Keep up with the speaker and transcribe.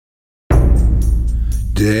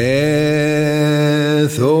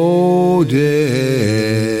Death, oh death,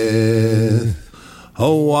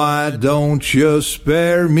 oh why don't you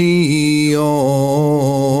spare me over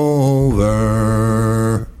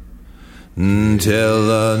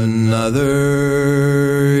until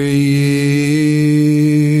another year?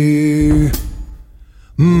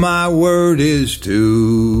 My word is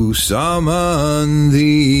to summon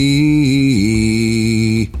thee.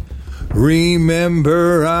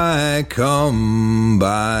 Remember I come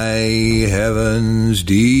by heaven's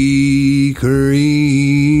decree.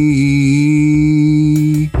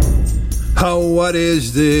 Oh, what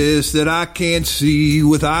is this that I can't see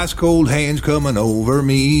with ice cold hands coming over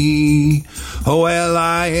me? Oh, well,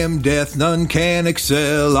 I am death, none can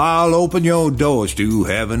excel. I'll open your doors to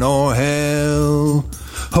heaven or hell.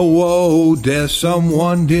 Oh, death,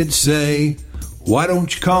 someone did say, why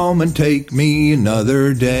don't you come and take me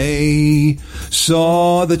another day?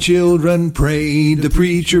 Saw the children prayed, the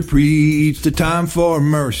preacher preached, the time for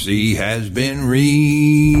mercy has been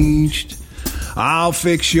reached. I'll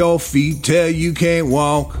fix your feet till you can't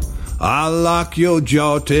walk. I'll lock your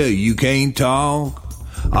jaw till you can't talk.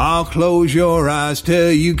 I'll close your eyes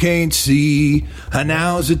till you can't see. And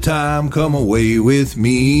now's the time, come away with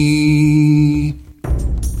me.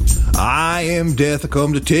 I am death, I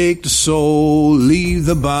come to take the soul, leave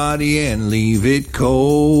the body and leave it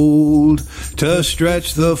cold, to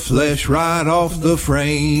stretch the flesh right off the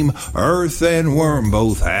frame. Earth and worm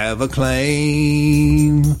both have a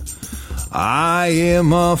claim. I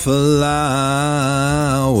am a flower,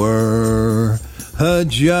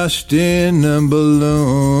 just in a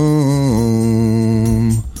bloom.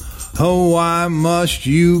 Oh, why must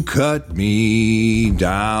you cut me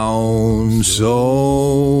down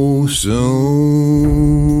so soon?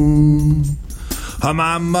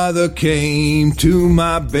 My mother came to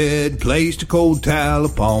my bed, placed a cold towel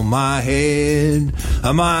upon my head.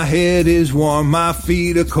 My head is warm, my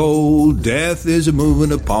feet are cold. Death is a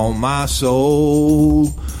moving upon my soul.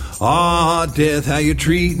 Ah, death, how you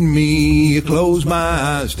treating me? You close my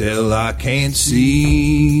eyes till I can't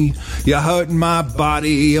see. You're hurting my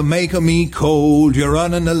body, you're making me cold. You're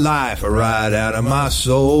running the life right out of my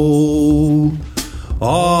soul.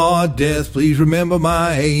 Ah, death, please remember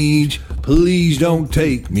my age. Please don't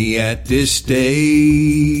take me at this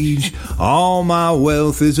stage. All my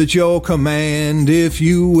wealth is at your command, if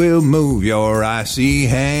you will move your icy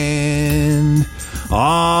hand.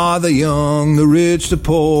 Ah, the young, the rich, the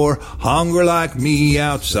poor, hunger like me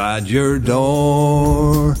outside your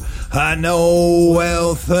door. I know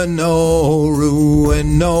wealth, no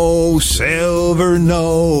ruin, no silver,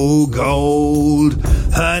 no gold.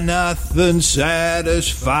 Nothing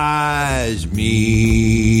satisfies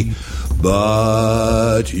me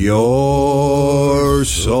but your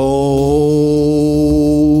soul.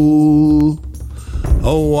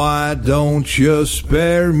 Oh, why don't you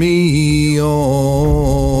spare me over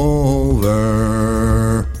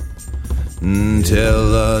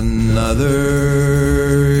until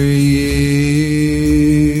another year?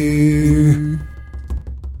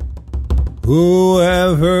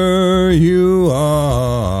 Whoever you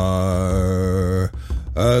are,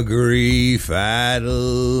 a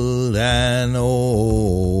grief-addled and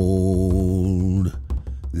old,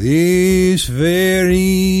 this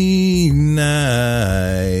very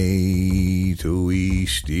night, we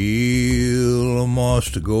still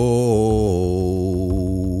must go.